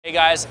Hey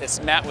guys,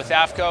 it's Matt with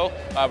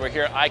AFTCO. We're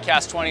here at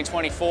ICAST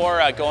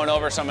 2024 going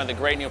over some of the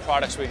great new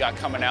products we got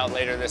coming out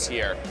later this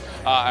year.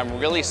 I'm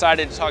really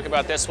excited to talk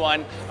about this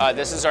one.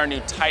 This is our new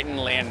Titan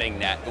landing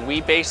net. We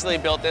basically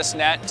built this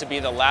net to be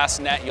the last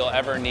net you'll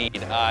ever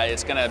need.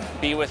 It's going to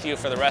be with you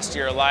for the rest of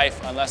your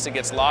life. Unless it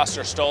gets lost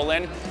or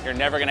stolen, you're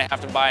never going to have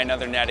to buy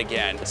another net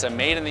again. It's a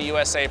made in the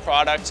USA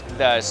product.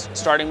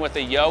 Starting with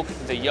the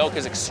yoke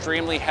is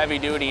extremely heavy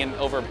duty and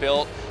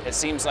overbuilt. It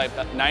seems like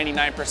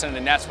 99% of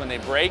the nets, when they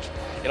break,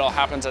 it all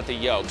happens at the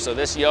yoke. So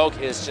this yoke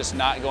is just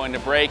not going to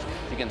break.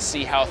 You can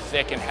see how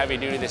thick and heavy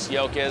duty this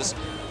yoke is.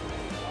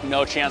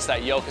 No chance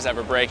that yoke is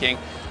ever breaking.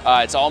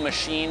 It's all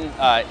machine,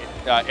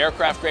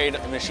 aircraft grade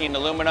machined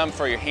aluminum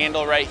for your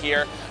handle right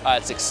here.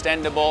 It's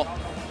extendable.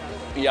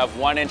 You have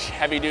 1-inch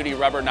heavy duty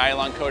rubber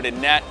nylon coated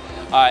net.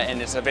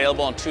 And it's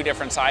available in 2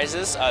 different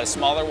sizes. The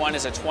smaller one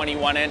is a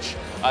 21-inch,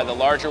 the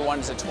larger one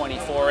is a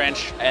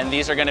 24-inch, and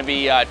these are going to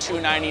be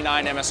 $299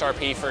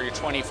 MSRP for your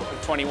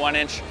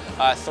 21-inch,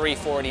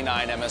 $349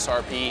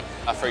 MSRP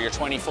for your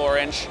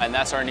 24-inch, and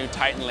that's our new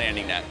Titan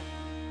landing net.